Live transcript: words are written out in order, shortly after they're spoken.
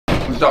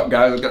What's up,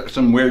 guys? I got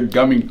some weird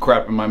gummy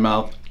crap in my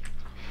mouth.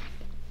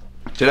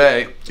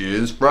 Today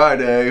is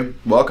Friday.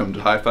 Welcome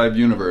to High Five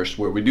Universe,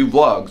 where we do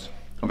vlogs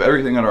of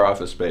everything in our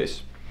office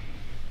space.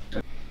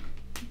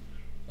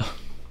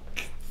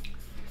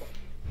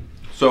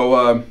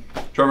 So,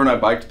 Trevor and I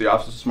biked to the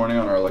office this morning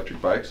on our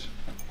electric bikes.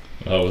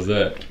 How was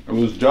that? It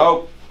was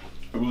dope.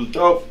 It was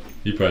dope.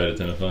 You probably had a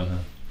ton of fun,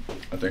 huh?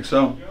 I think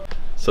so.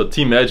 So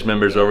Team Edge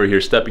members over here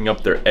stepping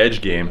up their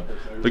edge game.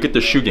 Look at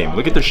their shoe game.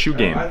 Look at their shoe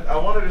game. I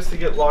wanted us to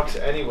get locks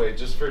anyway,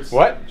 just for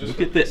What? Just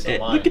Look at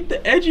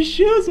the edgy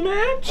shoes,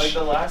 man. Like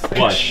the last thing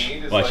Watch. I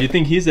need is Watch. like, You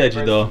think he's edgy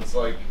for though? instance,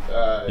 like,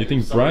 You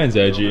think someone Brian's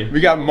comes edgy? over- We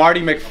got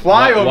Marty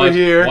McFly over watch,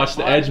 here. Watch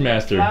the Edge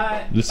Master.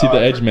 Let's see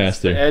the Edge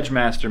Master. Edge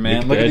Master,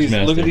 man. Look at the Edge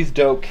Look Master. at these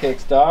dope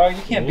kicks, dog.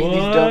 You can't beat these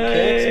dope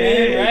kicks,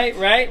 man.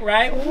 Right.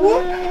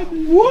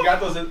 You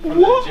got those from the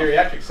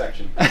geriatric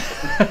section.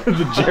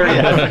 The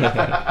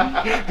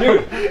geriatric.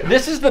 Dude,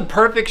 this is the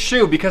perfect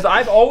shoe because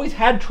I've always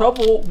had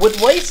trouble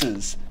with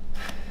laces.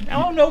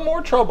 Now no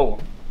more trouble.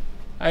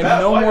 I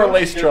have no more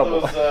lace trouble.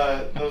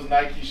 Those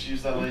Nike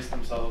shoes that lace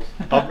themselves.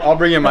 I'll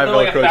bring in my They're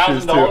like Velcro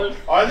shoes too. $1,000.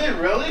 Are they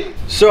really?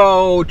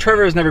 So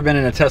Trevor has never been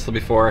in a Tesla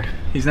before.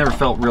 He's never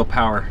felt real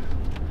power.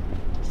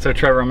 So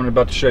Trevor, I'm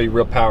about to show you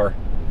real power.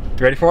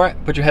 You ready for it?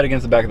 Put your head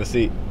against the back of the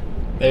seat.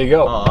 There you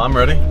go. Oh, I'm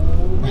ready.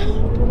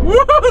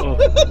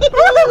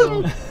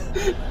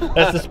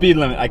 That's the speed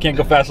limit. I can't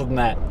go faster than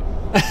that.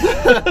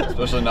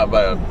 Especially not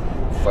by a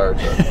fire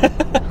truck.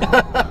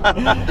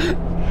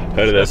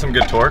 That's some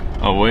good torque.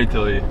 I'll wait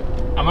till you.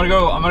 I'm gonna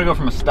go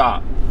from a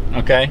stop.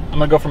 Okay? I'm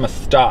gonna go from a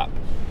stop.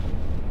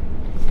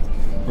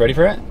 Ready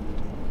for it?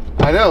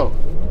 I know.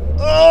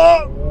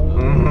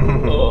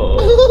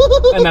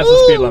 And that's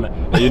the speed limit.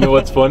 You know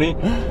what's funny?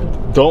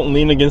 Don't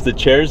lean against the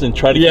chairs and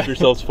try to keep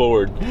yourselves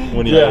forward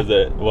when he does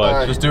that. Watch.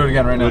 Alright. Just do it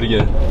again right now. Do it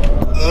again.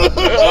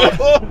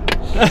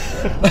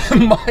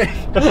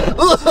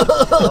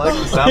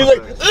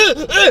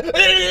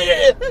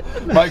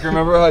 Mike,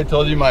 remember how I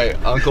told you my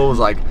uncle was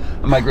like,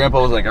 my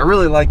grandpa was like, I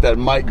really like that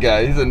Mike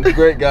guy. He's a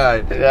great guy.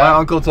 Yeah. My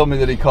uncle told me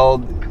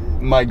that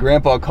my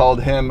grandpa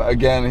called him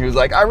again. And he was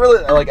like,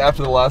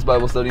 after the last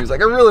Bible study, he was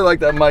like, I really like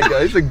that Mike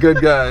guy. He's a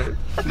good guy.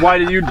 Why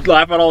did you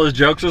laugh at all his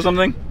jokes or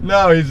something?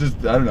 No, he's just,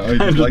 I don't know. He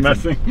I'm just likes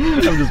messing.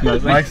 I'm just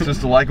messing. Mike's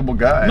just a likable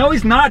guy. No,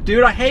 he's not,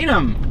 dude. I hate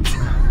him.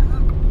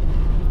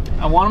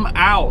 I want him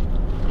out.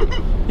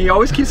 He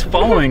always keeps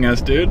following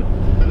us, dude.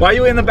 Why are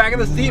you in the back of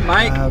the seat,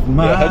 Mike?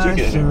 Yeah, how'd you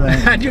get here?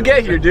 How'd you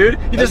get here, dude?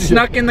 You just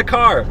snuck in the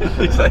car.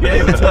 He's like,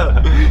 hey, what's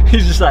up?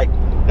 He's just like,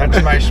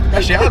 That's my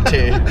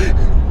specialty.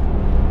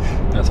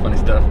 that's funny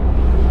stuff.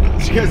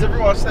 Did you guys ever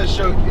watch that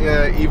show,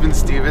 Even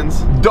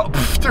Stevens?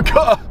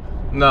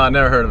 No, I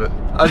never heard of it.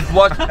 I've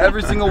watched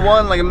every single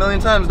one like a million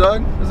times,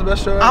 dog. It's the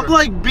best show ever. I'm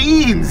like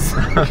beans.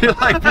 You're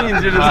like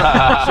beans. You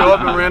just show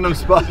up in random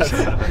spots.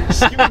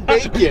 Just give me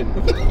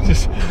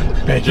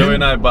bacon. Joey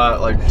and I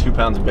bought like 2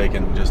 pounds of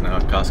bacon just now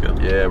at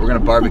Costco. Yeah, we're gonna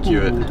barbecue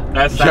it.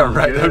 That sounds Yeah,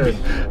 right. good.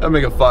 That'd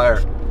make a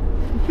fire.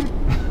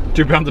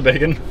 2 pounds of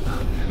bacon.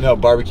 No,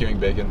 barbecuing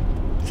bacon.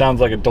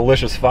 Sounds like a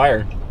delicious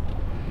fire.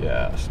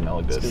 Yeah,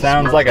 smell good.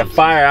 Sounds like a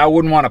fire I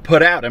wouldn't want to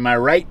put out. Am I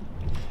right?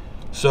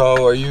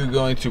 So, are you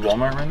going to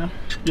Walmart right now?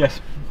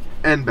 Yes.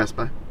 And Best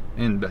Buy.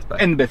 In Best Buy.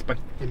 And Best Buy.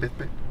 And Best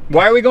Buy.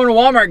 Why are we going to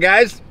Walmart,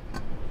 guys?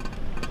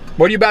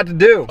 What are you about to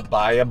do?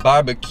 Buy a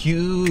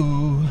barbecue.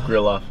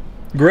 Grill off.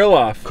 Grill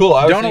off. Cool,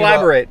 I was Don't thinking about-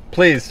 elaborate,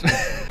 please. I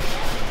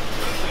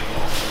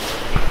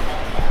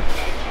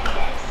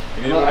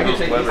can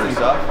take these things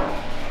off.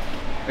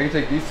 I can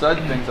take these side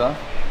things off.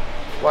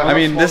 Well, I how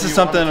mean, small this do is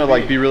you want something it to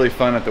like be really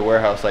fun at the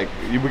warehouse. Like,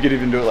 we could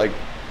even do it like,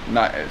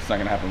 it's not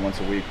gonna happen once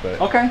a week,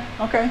 but. Okay.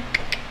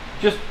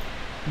 Just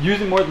use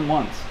it more than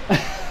once.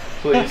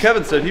 Please.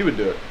 Kevin said he would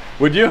do it.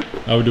 Would you?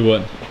 I would do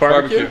what?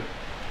 Barbecue?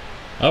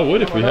 I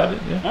would if we had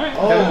it. Yeah. All right.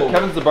 Oh,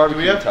 Kevin's the do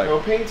barbecue we have type.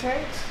 propane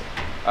tanks?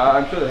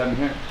 I'm sure they have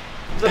them here.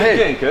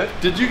 Hey, good.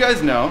 Did you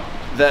guys know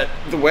that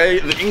the way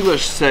the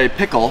English say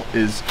pickle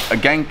is a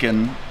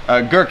gherkin?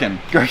 Gherkin.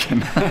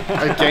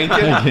 A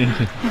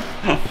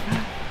gankin?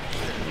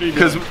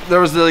 Because there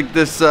was like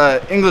this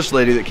English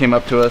lady that came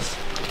up to us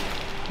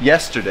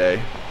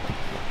yesterday,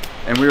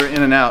 and we were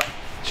in and out.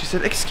 She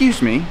said,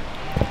 "Excuse me,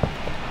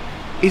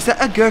 is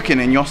that a gherkin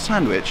in your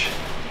sandwich?"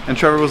 And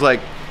Trevor was like,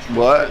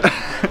 "What?"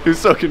 He was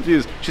so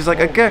confused. She's like,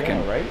 "A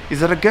gherkin? yeah, right? Is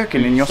that a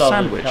gherkin in your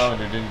sandwich?"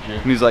 didn't you?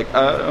 And he's like,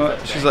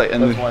 she's like,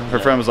 and then her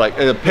friend was like,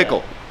 "A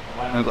pickle."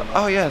 And I was like,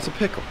 "Oh yeah, it's a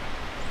pickle."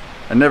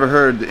 I never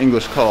heard the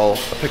English call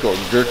a pickle a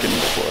gherkin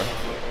before.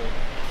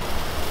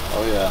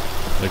 Oh yeah.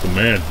 Like a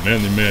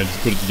manly man, just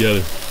put it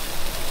together.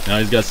 Now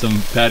he's got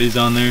some patties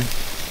on there.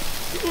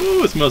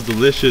 Ooh, it smells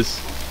delicious.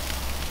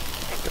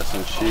 Got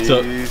some cheese.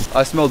 So,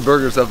 I smelled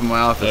burgers up in my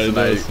office, I and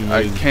know, it's I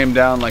amazing. came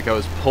down like I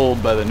was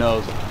pulled by the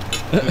nose.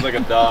 He's like a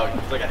dog.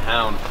 He's like a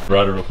hound.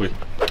 Ryder real quick.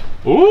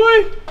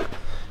 Ooh!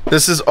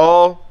 This is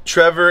all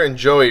Trevor and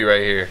Joey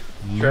right here.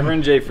 Trevor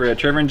and J Fred.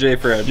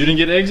 You didn't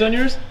get eggs on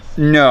yours?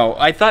 No,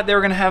 I thought they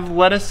were gonna have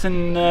lettuce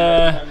and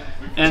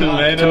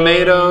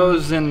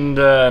tomatoes and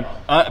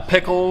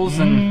pickles,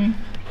 and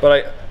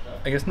but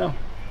I guess no.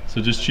 So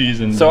just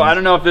cheese and. So I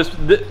don't know if this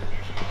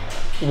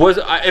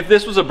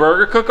was a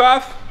burger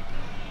cook-off.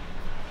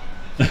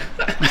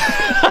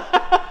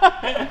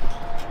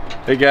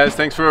 Hey guys,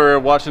 thanks for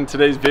watching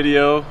today's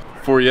video.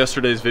 For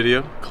yesterday's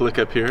video, click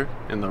up here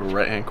in the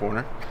right-hand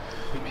corner.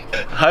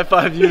 High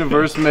Five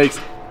Universe makes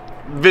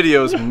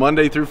videos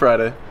Monday through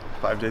Friday.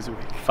 5 days a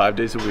week. 5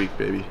 days a week,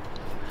 baby.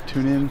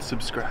 Tune in,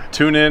 subscribe.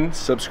 Tune in,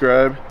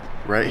 subscribe,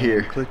 right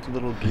here. Click the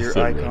little gear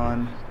So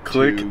icon.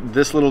 Click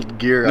this little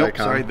gear Nope,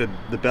 icon. sorry,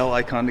 the bell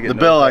icon to get the notified.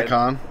 bell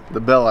icon.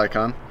 The bell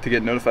icon. To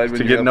get notified when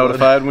To you get upload.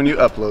 notified when you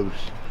upload.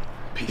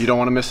 You don't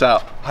want to miss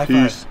out. High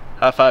Peace. five.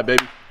 High five,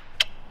 baby.